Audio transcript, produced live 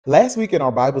Last week in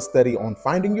our Bible study on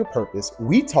finding your purpose,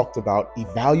 we talked about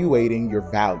evaluating your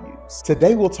values.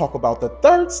 Today we'll talk about the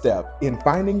third step in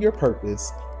finding your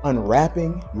purpose,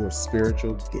 unwrapping your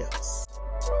spiritual gifts.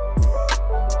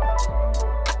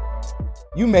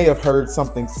 You may have heard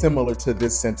something similar to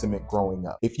this sentiment growing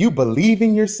up. If you believe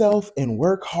in yourself and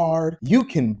work hard, you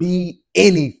can be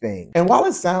anything. And while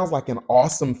it sounds like an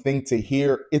awesome thing to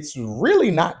hear, it's really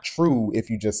not true if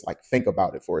you just think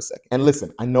about it for a second. And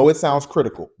listen, I know it sounds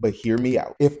critical, but hear me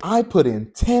out. If I put in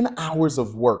 10 hours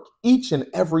of work each and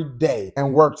every day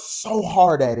and worked so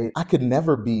hard at it, I could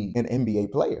never be an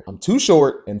NBA player. I'm too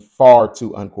short and far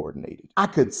too uncoordinated. I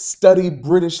could study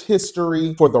British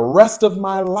history for the rest of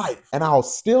my life and I'll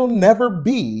still never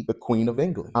be the Queen of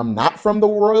England. I'm not from the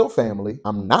royal family,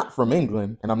 I'm not from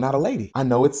England, and I'm not a lady. I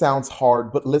know it sounds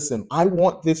hard, but listen, I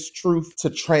want this truth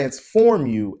to transform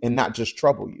you and not just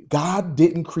trouble you. God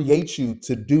didn't create you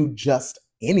to do just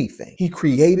anything. He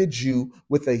created you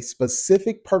with a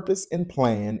specific purpose and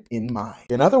plan in mind.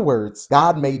 In other words,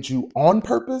 God made you on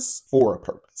purpose for a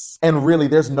purpose. And really,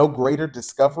 there's no greater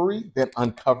discovery than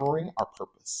uncovering our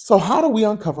purpose. So how do we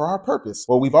uncover our purpose?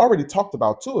 Well, we've already talked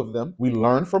about two of them. We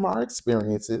learn from our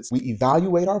experiences, we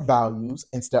evaluate our values,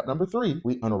 and step number 3,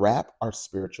 we unwrap our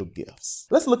spiritual gifts.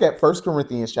 Let's look at 1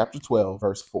 Corinthians chapter 12,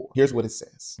 verse 4. Here's what it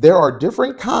says. There are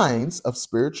different kinds of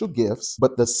spiritual gifts,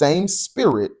 but the same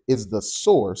Spirit is the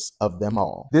source of them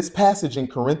all. This passage in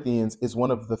Corinthians is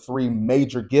one of the 3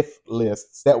 major gift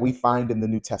lists that we find in the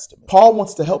New Testament. Paul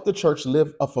wants to help the church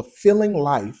live a fulfilling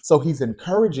life, so he's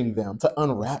encouraging them to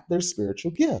unwrap their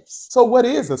spiritual gifts. So what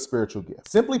is a spiritual gift?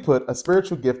 Simply put, a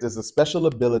spiritual gift is a special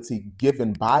ability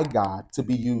given by God to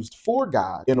be used for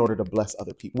God in order to bless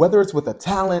other people. Whether it's with a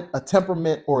talent, a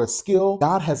temperament, or a skill,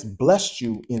 God has blessed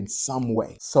you in some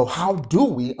way. So how do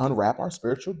we unwrap our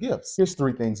spiritual gifts? Here's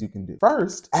 3 things you can do.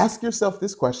 First, ask yourself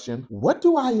this question: what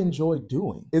do I enjoy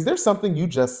doing? Is there something you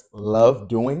just love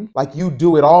doing? Like you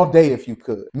do it all day if you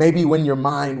could. Maybe when your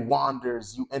mind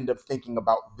wanders, you end up thinking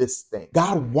about this thing.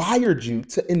 God wired you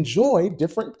to enjoy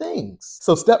different things.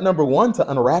 So step number 1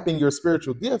 to unwrapping your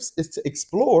spiritual gifts is to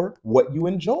explore what you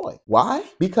enjoy. Why?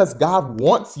 Because God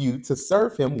wants you to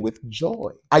serve him with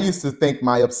joy. I used to think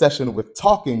my obsession with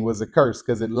talking was a curse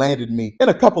because it landed me in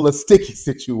a couple of sticky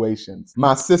situations.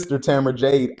 My sister Tamara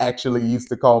Jade actually used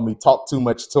to call me Talk Too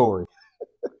Much Tory.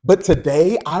 But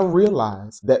today I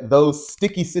realize that those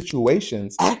sticky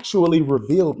situations actually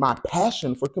revealed my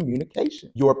passion for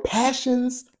communication. Your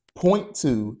passions point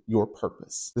to your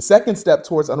purpose. The second step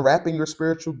towards unwrapping your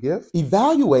spiritual gift: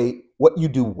 evaluate what you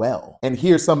do well. And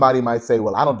here somebody might say,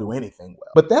 well, I don't do anything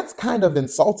well. But that's kind of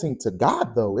insulting to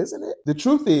God though, isn't it? The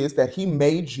truth is that he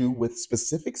made you with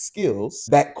specific skills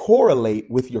that correlate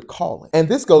with your calling. And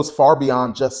this goes far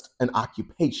beyond just an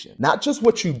occupation, not just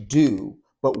what you do,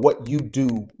 but what you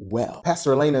do well.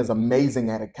 Pastor Elena is amazing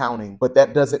at accounting, but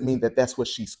that doesn't mean that that's what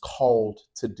she's called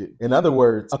to do. In other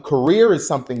words, a career is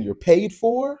something you're paid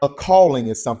for. A calling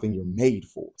is something you're made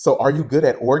for. So are you good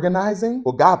at organizing?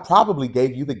 Well, God probably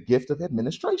gave you the gift of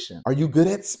administration. Are you good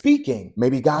at speaking?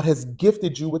 Maybe God has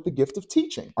gifted you with the gift of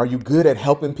teaching. Are you good at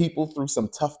helping people through some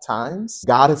tough times?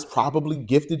 God has probably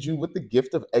gifted you with the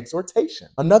gift of exhortation.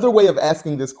 Another way of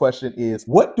asking this question is,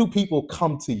 what do people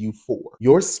come to you for?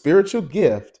 Your spiritual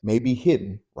gift may be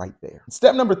hidden right there.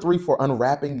 Step number 3 for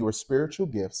unwrapping your spiritual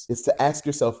gifts is to ask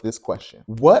yourself this question: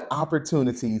 what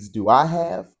opportunities do I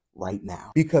have right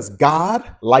now? Because God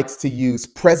likes to use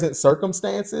present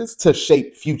circumstances to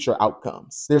shape future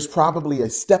outcomes. There's probably a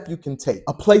step you can take,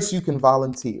 a place you can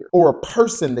volunteer, or a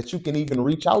person that you can even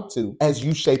reach out to as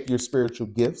you shape your spiritual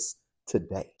gifts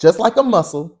today. Just like a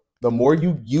muscle, the more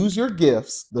you use your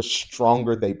gifts, the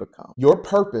stronger they become. Your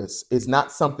purpose is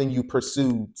not something you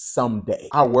pursue someday.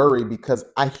 I worry because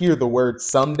I hear the word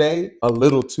someday a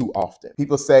little too often.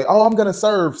 People say, oh, I'm going to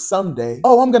serve someday.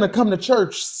 Oh, I'm going to come to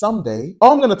church someday.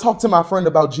 Oh, I'm going to talk to my friend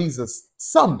about Jesus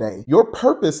someday. Your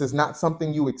purpose is not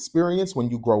something you experience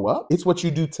when you grow up. It's what you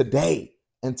do today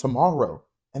and tomorrow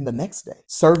and the next day.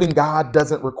 Serving God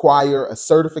doesn't require a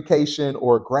certification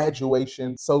or a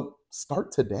graduation, so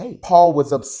start today. Paul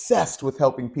was obsessed with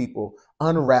helping people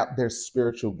unwrap their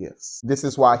spiritual gifts. This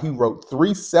is why he wrote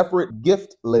 3 separate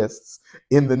gift lists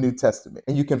in the New Testament.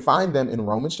 And you can find them in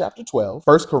Romans chapter 12,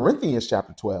 1 Corinthians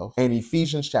chapter 12, and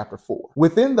Ephesians chapter 4.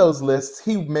 Within those lists,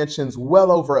 he mentions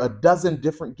well over a dozen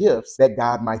different gifts that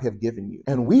God might have given you.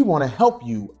 And we want to help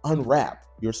you unwrap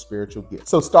your spiritual gift.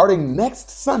 So starting next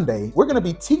Sunday, we're going to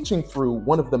be teaching through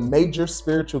one of the major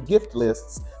spiritual gift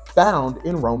lists found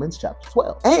in Romans chapter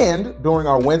 12. And during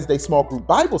our Wednesday small group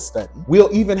Bible study,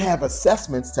 we'll even have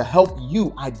assessments to help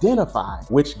you identify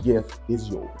which gift is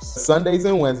yours. Sundays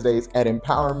and Wednesdays at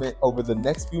Empowerment over the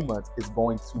next few months is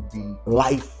going to be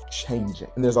life-changing.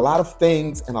 And there's a lot of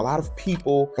things and a lot of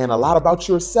people and a lot about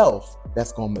yourself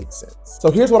that's going to make sense.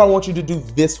 So here's what I want you to do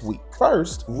this week.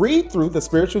 First, read through the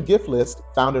spiritual gift list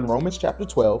found in Romans chapter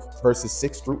 12, verses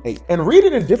 6 through 8, and read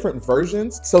it in different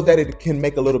versions so that it can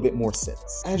make a little bit more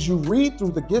sense. As you read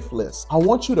through the gift list, I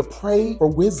want you to pray for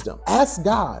wisdom. Ask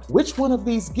God, which one of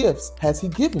these gifts has He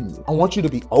given you? I want you to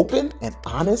be open and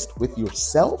honest with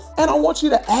yourself. And I want you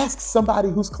to ask somebody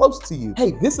who's close to you,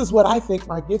 hey, this is what I think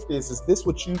my gift is. Is this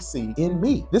what you see in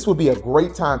me? This would be a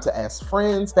great time to ask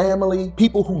friends, family,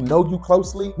 people who know you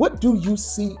closely, what do you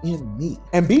see in me?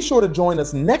 And be sure to join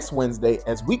us next Wednesday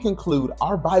as we conclude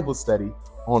our Bible study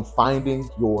on finding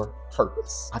your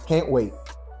purpose. I can't wait.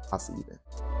 I'll see you then.